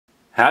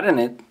How to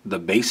knit the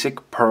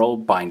basic purl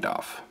bind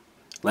off,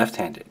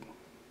 left-handed.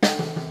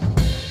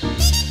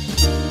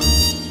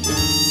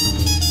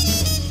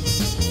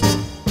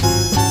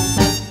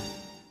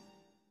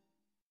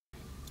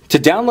 To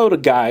download a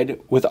guide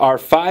with our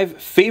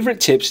 5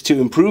 favorite tips to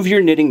improve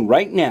your knitting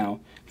right now,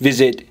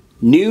 visit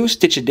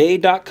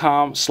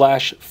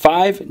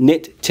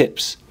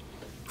newstitchaday.com/5knittips.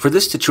 For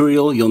this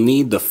tutorial, you'll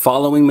need the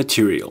following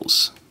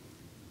materials: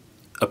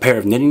 a pair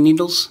of knitting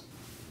needles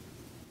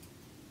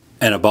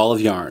and a ball of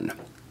yarn.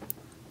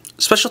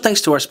 Special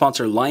thanks to our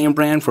sponsor Lion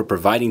Brand for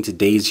providing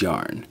today's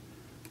yarn.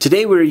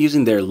 Today we're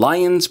using their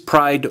Lion's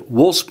Pride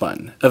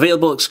Woolspun,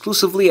 available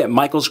exclusively at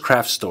Michael's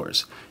Craft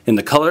Stores, in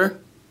the color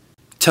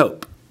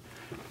Taupe.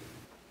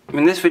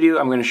 In this video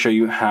I'm going to show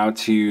you how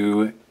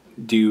to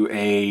do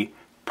a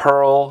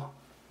purl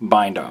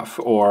bind off,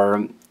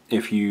 or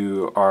if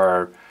you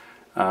are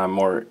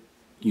more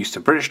used to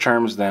British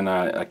terms, then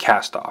a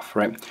cast off,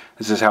 right?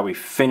 This is how we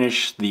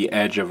finish the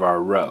edge of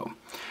our row.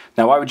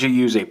 Now, why would you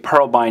use a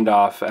purl bind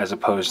off as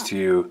opposed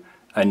to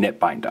a knit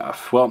bind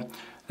off? Well,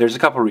 there's a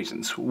couple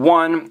reasons.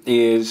 One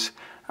is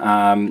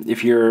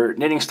if you're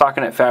knitting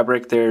stockinette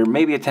fabric, there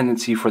may be a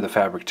tendency for the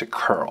fabric to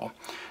curl,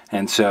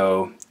 and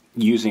so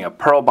using a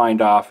purl bind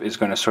off is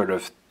going to sort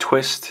of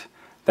twist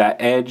that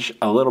edge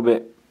a little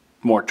bit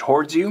more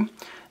towards you,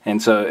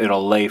 and so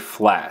it'll lay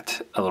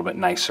flat a little bit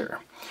nicer.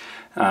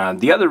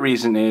 The other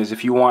reason is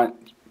if you want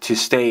to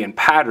stay in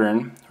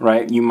pattern,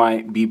 right, you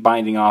might be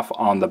binding off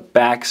on the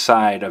back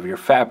side of your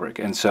fabric,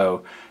 and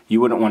so you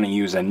wouldn't want to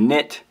use a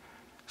knit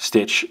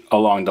stitch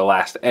along the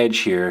last edge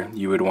here.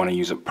 You would want to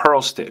use a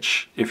purl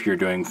stitch if you're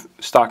doing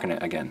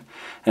stockinette again,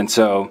 and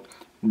so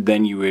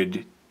then you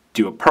would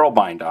do a purl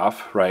bind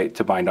off, right,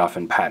 to bind off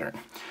in pattern.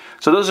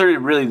 So those are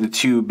really the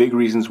two big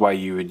reasons why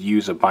you would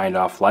use a bind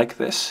off like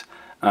this,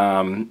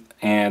 and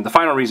the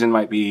final reason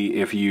might be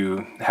if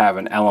you have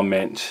an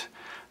element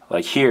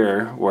like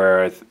here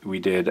where we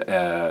did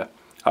a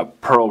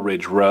purl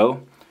ridge row,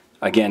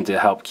 again to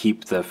help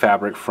keep the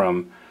fabric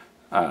from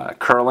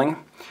curling.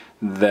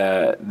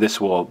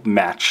 This will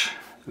match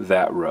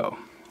that row.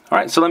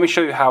 Alright, so let me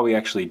show you how we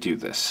actually do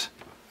this.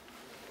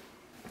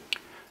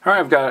 Alright,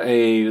 I've got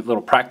a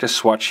little practice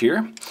swatch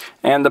here,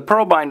 and the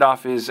purl bind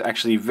off is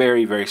actually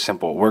very, very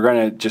simple. We're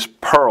going to just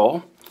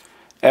purl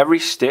every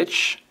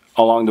stitch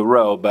along the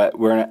row, but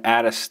we're going to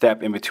add a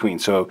step in between.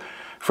 So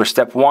for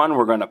step 1,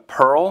 we're going to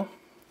purl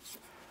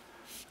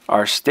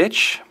our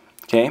stitch,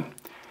 okay?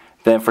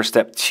 Then for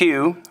step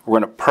 2, we're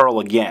going to purl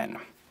again,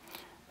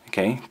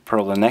 okay?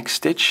 Purl the next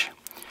stitch.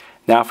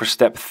 Now for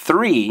step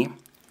 3,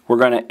 we're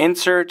going to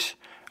insert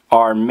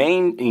our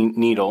main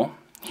needle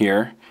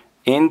here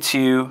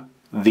into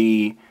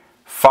the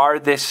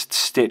farthest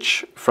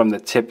stitch from the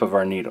tip of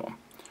our needle,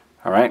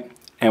 all right?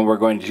 And we're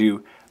going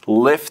to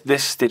lift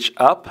this stitch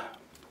up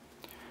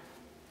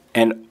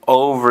and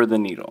over the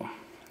needle,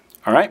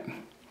 all right?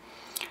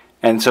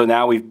 And so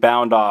now we've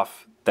bound off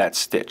that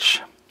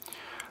stitch.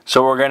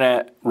 So we're going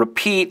to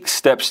repeat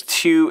steps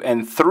 2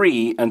 and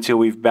 3 until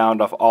we've bound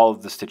off all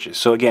of the stitches.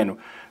 So again,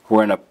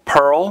 we're going to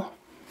purl,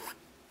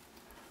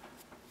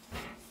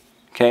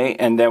 okay,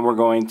 and then we're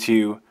going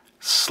to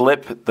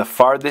slip the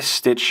farthest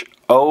stitch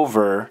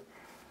over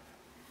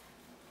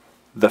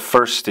the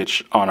first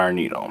stitch on our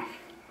needle.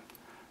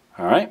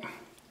 All right,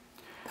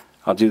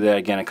 I'll do that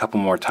again a couple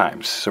more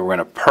times. So we're going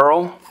to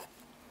purl,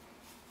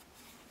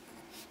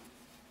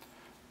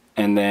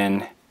 and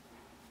then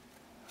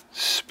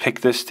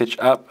pick this stitch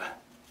up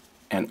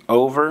and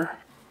over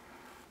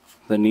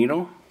the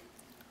needle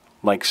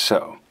like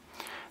so.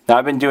 Now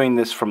I've been doing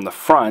this from the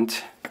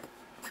front.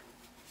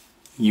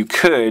 You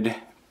could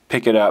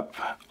pick it up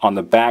on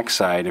the back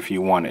side if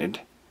you wanted,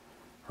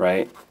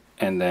 right,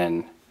 and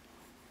then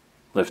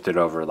lift it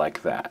over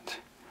like that.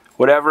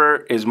 Whatever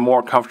is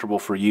more comfortable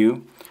for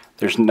you.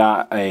 There's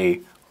not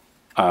a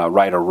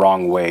right or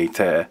wrong way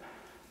to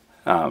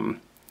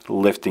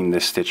lifting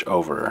this stitch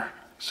over.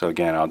 So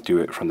again, I'll do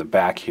it from the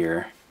back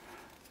here,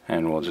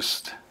 and we'll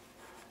just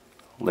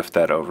lift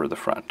that over the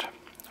front.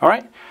 All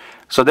right,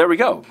 so there we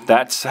go.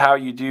 That's how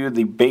you do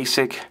the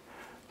basic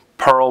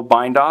purl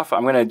bind off.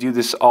 I'm going to do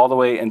this all the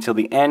way until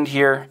the end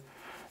here,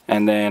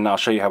 and then I'll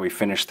show you how we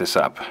finish this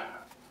up.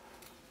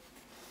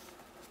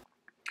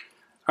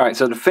 All right,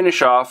 so to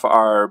finish off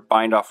our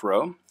bind off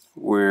row,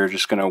 we're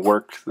just going to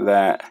work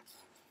that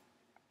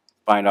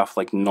bind off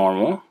like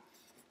normal.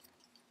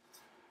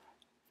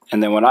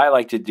 And then what I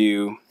like to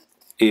do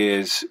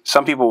is,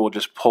 some people will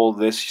just pull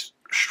this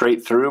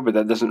straight through, but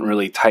that doesn't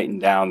really tighten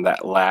down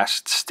that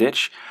last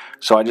stitch.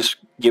 So I just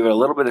give it a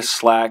little bit of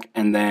slack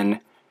and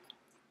then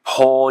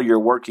pull your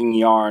working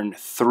yarn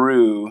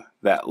through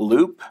that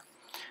loop,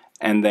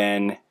 and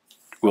then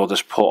we'll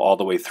just pull all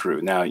the way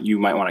through. Now you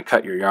might want to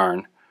cut your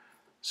yarn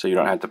so you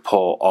don't have to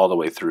pull all the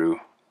way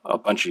through a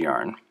bunch of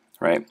yarn,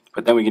 right?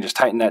 But then we can just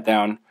tighten that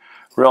down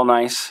real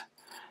nice,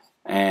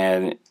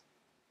 and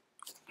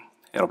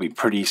it'll be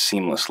pretty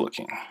seamless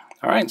looking.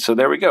 Alright, so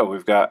there we go.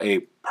 We've got a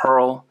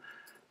purl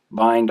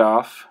bind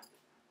off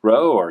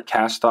row, or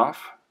cast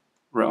off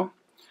row,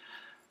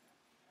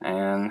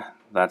 and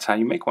that's how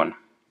you make one.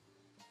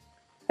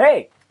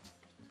 Hey,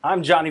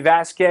 I'm Johnny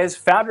Vasquez,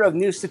 founder of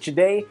New Stitch A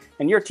Day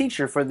and your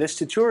teacher for this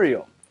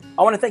tutorial.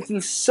 I want to thank you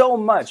so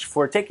much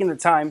for taking the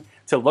time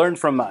to learn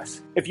from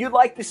us. If you'd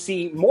like to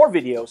see more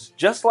videos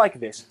just like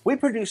this, we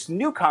produce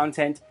new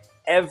content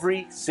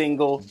every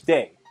single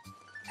day,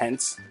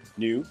 hence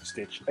New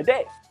Stitch A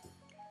Day.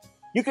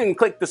 You can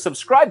click the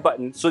subscribe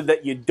button so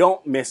that you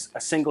don't miss a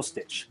single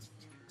stitch.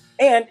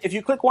 And if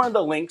you click one of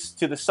the links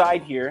to the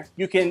side here,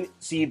 you can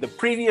see the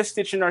previous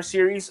stitch in our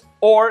series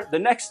or the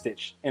next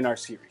stitch in our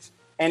series.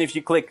 And if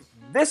you click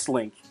this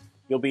link,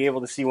 you'll be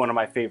able to see one of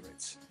my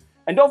favorites.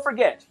 And don't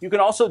forget, you can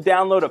also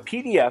download a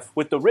PDF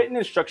with the written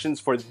instructions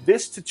for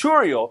this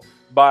tutorial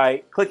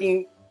by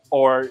clicking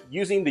or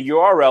using the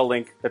URL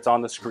link that's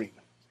on the screen.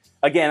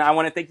 Again, I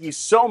want to thank you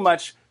so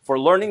much for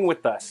learning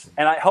with us,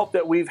 and I hope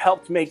that we've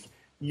helped make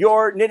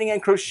your knitting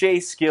and crochet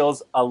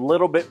skills a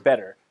little bit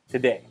better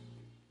today.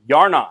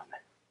 Yarn on!